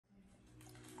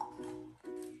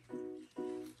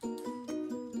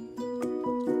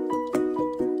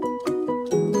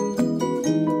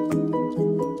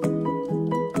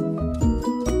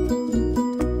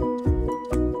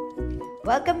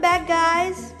back,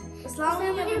 guys. Assalamu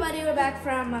alaikum, everybody. We're back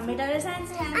from my daughter's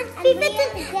science camp.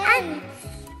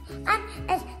 And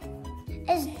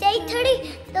it's day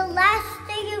 30, the last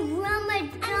day of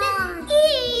Ramadan.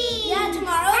 Eid. Yeah,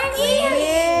 tomorrow. And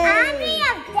we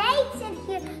have dates in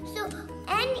here. So,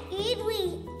 and Eid, we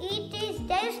eat these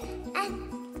days and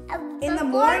in the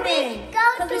morning. We go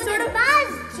to the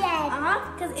masjid.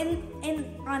 Because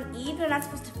on Eid we're not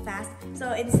supposed to fast.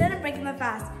 So instead of breaking the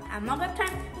fast at Maghrib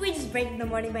time, we just break in the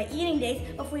morning by eating dates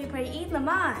before we pray Eid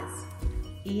namaz.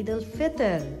 Eid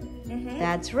al-Fitr.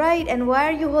 That's right. And why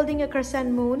are you holding a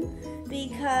crescent moon?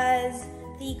 Because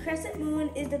the crescent moon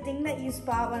is the thing that you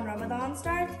spot when Ramadan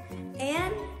starts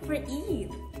and for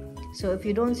Eid. So if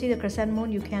you don't see the crescent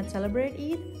moon, you can't celebrate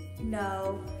Eid?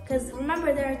 No, because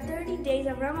remember there are 30 days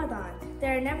of Ramadan.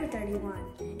 There are never 31.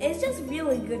 It's just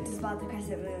really good to spot the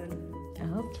crescent moon.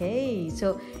 Okay,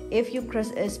 so if you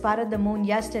spotted the moon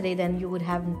yesterday, then you would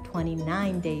have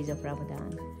 29 days of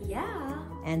Ramadan. Yeah.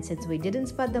 And since we didn't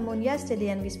spot the moon yesterday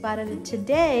and we spotted it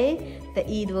today, the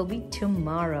Eid will be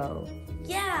tomorrow.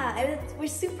 Yeah, and we're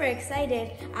super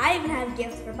excited. I even have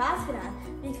gifts for Basfina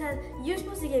because you're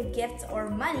supposed to give gifts or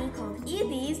money called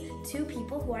Eidis to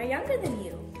people who are younger than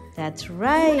you. That's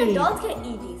right. Even adults get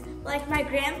Eidis. Like my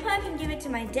grandpa can give it to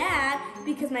my dad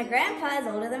because my grandpa is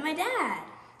older than my dad.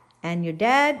 And your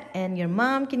dad and your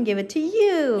mom can give it to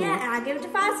you. Yeah, and I'll give it to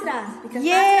Fasidas because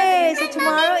yay! So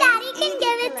tomorrow Daddy can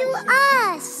give it to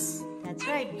us. That's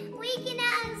right. We can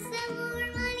have some more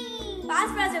money.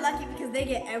 Fasidas are lucky because they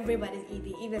get everybody's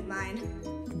Eidi, even mine.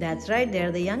 That's right.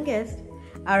 They're the youngest.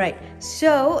 All right.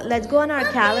 So let's go on our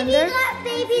calendar.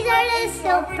 Babies are the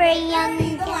super young.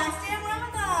 The last day of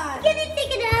Ramadan. Can I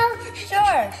take it out?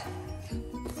 Sure.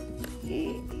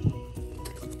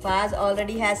 Faz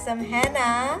already has some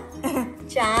henna.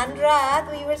 Chaand Raat.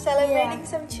 We were celebrating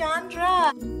some Chaand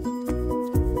Raat.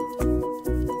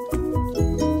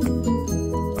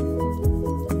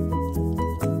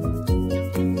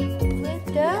 With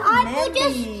the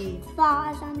Mehendi.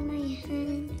 Faz on my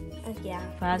hand. Yeah.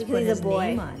 Faz put his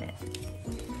name on it.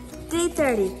 Day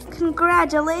 30.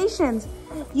 Congratulations.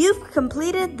 You've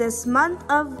completed this month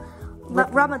of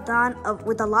Ramadan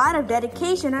with a lot of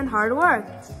dedication and hard work.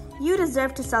 You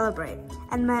deserve to celebrate.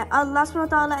 And may Allah subhanahu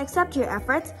wa ta'ala accept your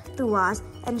efforts, du'as,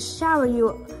 and shower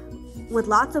you with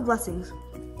lots of blessings.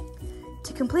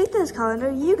 To complete this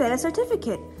calendar, you get a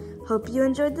certificate. Hope you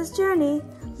enjoyed this journey.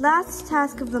 Last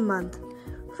task of the month.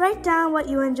 Write down what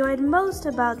you enjoyed most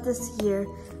about this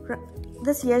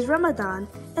year's Ramadan,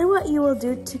 and what you will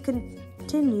do to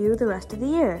continue the rest of the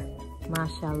year.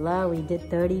 MashaAllah, we did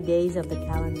 30 days of the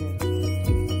calendar.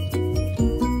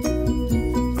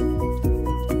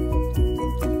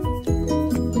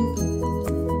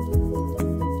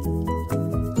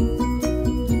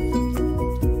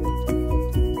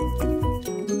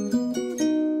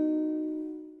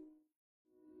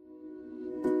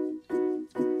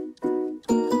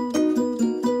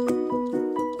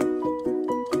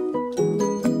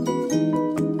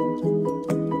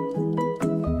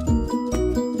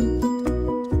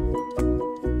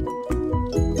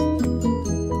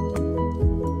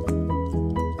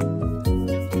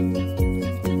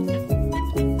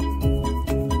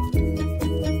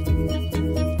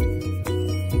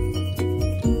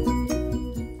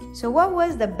 So what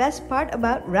was the best part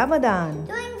about Ramadan?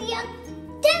 Doing the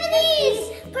activities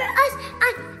for us.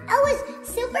 It was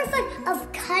super fun of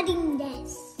cutting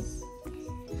this.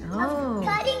 Oh, Of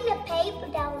cutting the paper.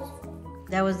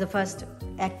 that was the first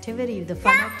activity, the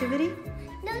fun activity?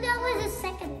 No, that was the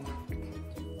second.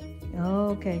 Oh,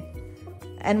 okay.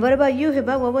 And what about you,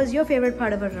 Hiba? What was your favorite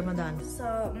part about Ramadan?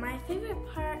 So my favorite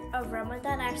part of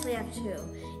Ramadan, I actually have two.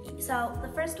 So the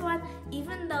first one,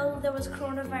 even though there was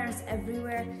coronavirus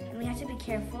everywhere and we had to be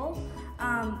careful,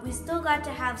 we still got to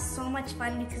have so much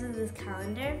fun because of this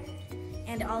calendar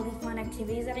and all the fun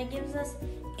activities that it gives us,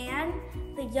 and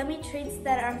the yummy treats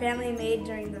that our family made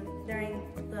during the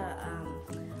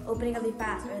opening of the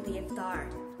fast or the iftar.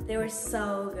 They were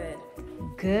so good.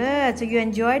 Good. So you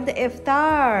enjoyed the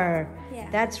iftar. Yeah.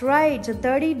 That's right. So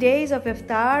 30 days of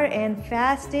iftar and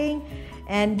fasting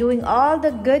and doing all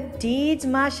the good deeds.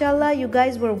 MashaAllah, you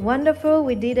guys were wonderful.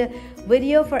 We did a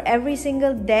video for every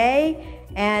single day.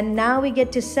 And now we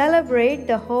get to celebrate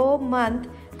the whole month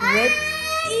with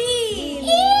Eid.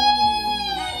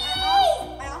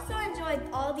 I also enjoyed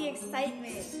all the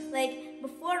excitement. Like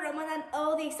before Ramadan,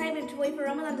 all the excitement to wait for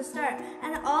Ramadan to start,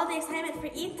 and all the excitement for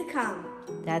Eid to come.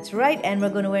 That's right. And we're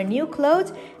going to wear new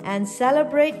clothes and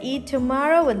celebrate Eid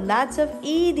tomorrow with lots of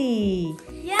Eidi.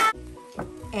 Yeah.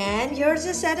 And here's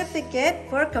a certificate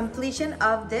for completion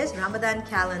of this Ramadan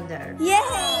calendar.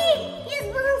 Yay! Yes,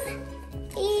 Mom.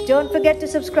 Don't forget to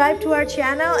subscribe to our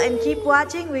channel and keep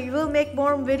watching. We will make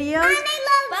more videos. And I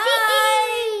love the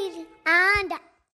Eid. And